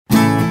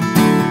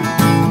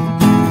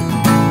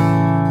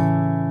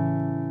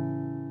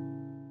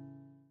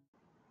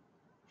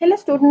Hello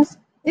students,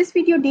 this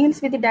video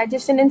deals with the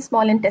digestion in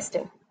small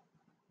intestine.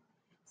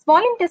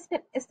 Small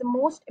intestine is the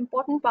most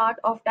important part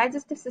of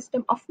digestive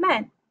system of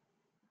man.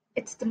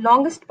 It's the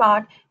longest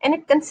part and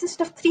it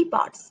consists of three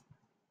parts.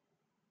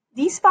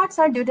 These parts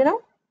are duodenum,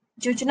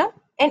 jejunum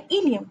and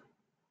ileum.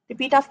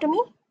 Repeat after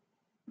me.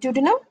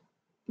 Duodenum,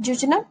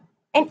 jejunum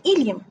and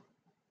ileum.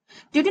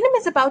 Duodenum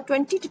is about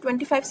 20 to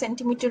 25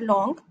 centimeter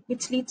long,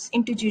 which leads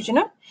into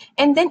jejunum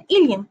and then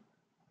ileum.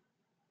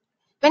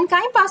 When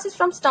chyme passes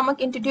from stomach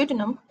into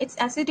duodenum, its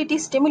acidity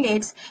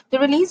stimulates the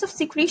release of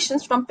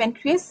secretions from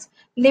pancreas,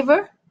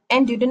 liver,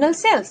 and duodenal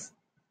cells.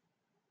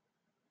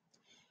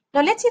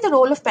 Now let's see the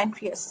role of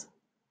pancreas.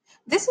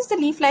 This is the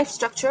leaf-like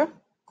structure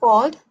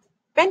called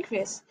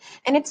pancreas,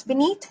 and it's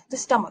beneath the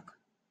stomach.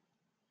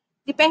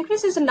 The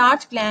pancreas is a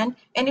large gland,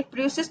 and it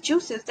produces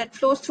juices that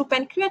flows through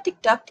pancreatic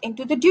duct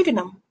into the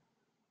duodenum.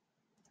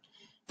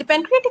 The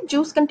pancreatic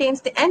juice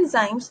contains the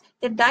enzymes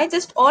that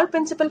digest all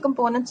principal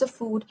components of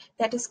food,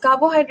 that is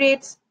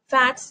carbohydrates,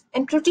 fats,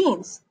 and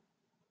proteins.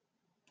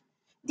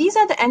 These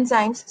are the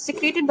enzymes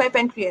secreted by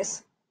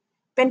pancreas: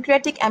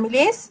 pancreatic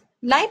amylase,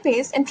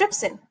 lipase, and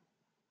trypsin.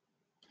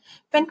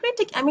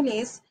 Pancreatic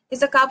amylase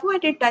is a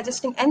carbohydrate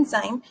digesting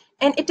enzyme,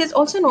 and it is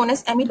also known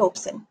as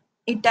amylopsin.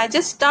 It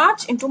digests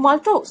starch into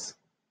maltose.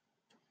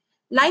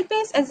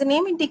 Lipase, as the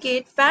name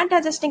indicates, fat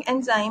digesting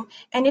enzyme,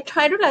 and it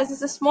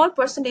hydrolyzes a small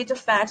percentage of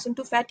fats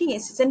into fatty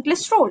acids and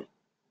glycerol.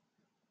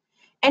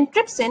 And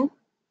trypsin,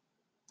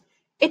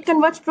 it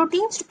converts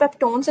proteins to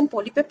peptones and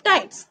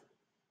polypeptides.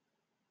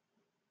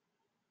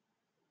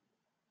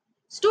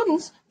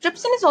 Students,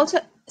 trypsin is also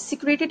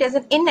secreted as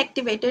an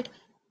inactivated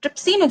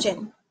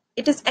trypsinogen.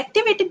 It is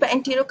activated by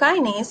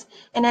enterokinase,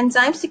 an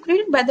enzyme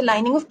secreted by the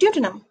lining of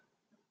duodenum.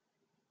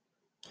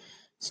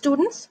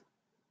 Students,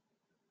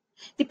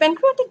 the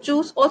pancreatic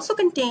juice also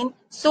contains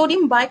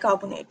sodium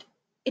bicarbonate.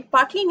 It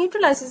partly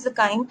neutralizes the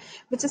chyme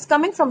which is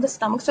coming from the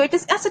stomach, so it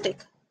is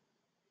acidic.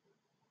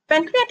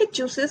 Pancreatic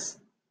juices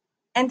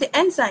and the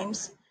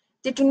enzymes,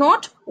 they do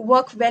not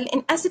work well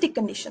in acidic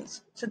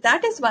conditions. So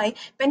that is why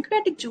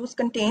pancreatic juice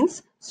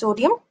contains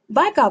sodium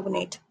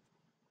bicarbonate.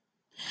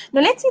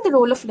 Now let's see the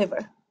role of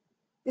liver.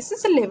 This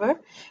is the liver,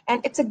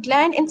 and it's a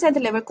gland inside the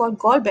liver called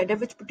gallbladder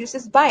which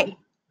produces bile.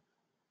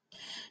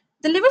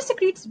 The liver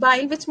secretes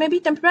bile which may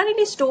be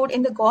temporarily stored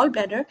in the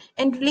gallbladder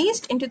and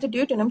released into the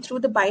duodenum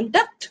through the bile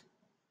duct.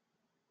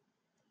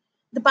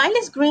 The bile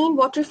is green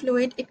watery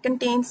fluid. It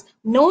contains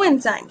no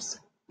enzymes,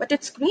 but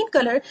its green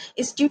color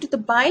is due to the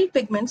bile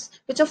pigments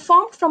which are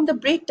formed from the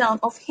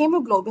breakdown of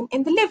hemoglobin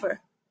in the liver.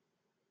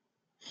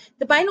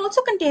 The bile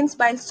also contains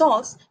bile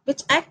salts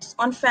which acts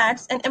on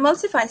fats and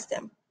emulsifies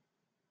them.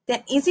 They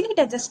are easily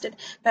digested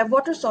by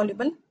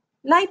water-soluble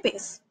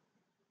lipase.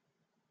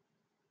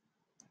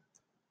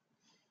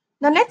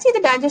 Now let's see the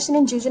digestion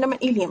in jejunum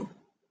and ileum.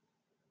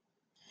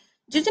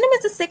 Jejunum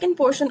is the second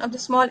portion of the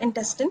small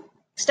intestine,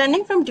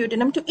 extending from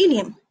duodenum to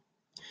ileum.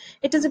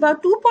 It is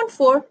about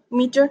 2.4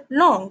 meters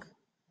long.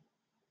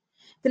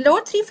 The lower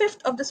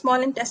 3/5 of the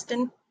small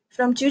intestine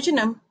from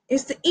jejunum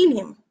is the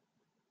ileum.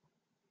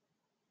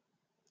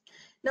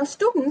 Now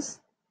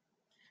students,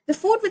 the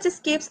food which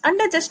escapes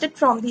undigested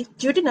from the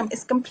duodenum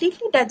is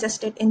completely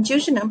digested in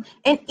jejunum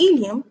and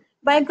ileum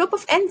by a group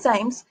of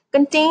enzymes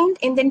contained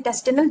in the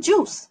intestinal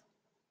juice.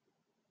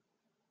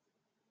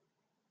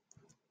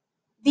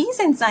 These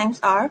enzymes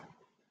are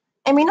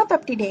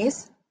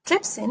aminopeptidase,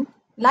 trypsin,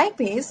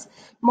 lipase,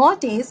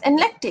 maltase, and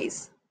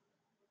lactase.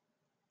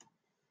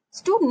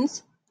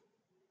 Students,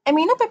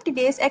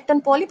 aminopeptidase act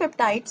on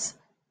polypeptides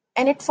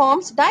and it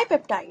forms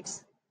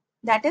dipeptides.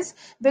 That is,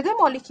 bigger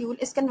molecule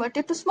is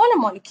converted to smaller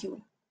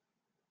molecule.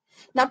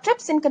 Now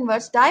trypsin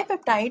converts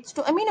dipeptides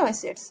to amino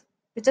acids,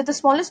 which are the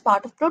smallest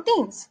part of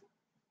proteins.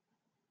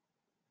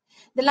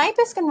 The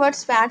lipase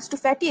converts fats to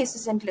fatty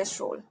acids and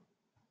glycerol.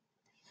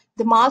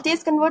 The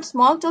maltase converts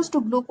maltose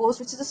to glucose,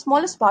 which is the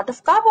smallest part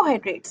of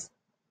carbohydrates.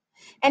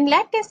 And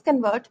lactase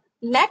converts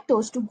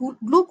lactose to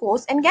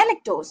glucose and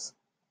galactose.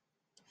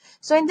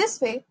 So in this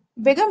way,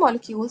 bigger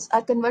molecules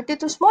are converted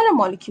to smaller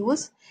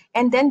molecules,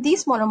 and then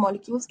these smaller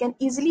molecules can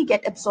easily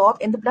get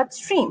absorbed in the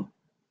bloodstream.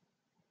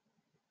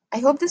 I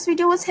hope this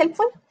video was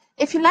helpful.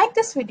 If you like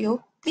this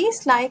video,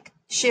 please like,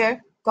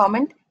 share,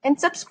 comment,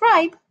 and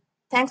subscribe.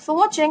 Thanks for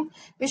watching.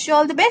 Wish you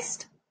all the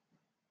best.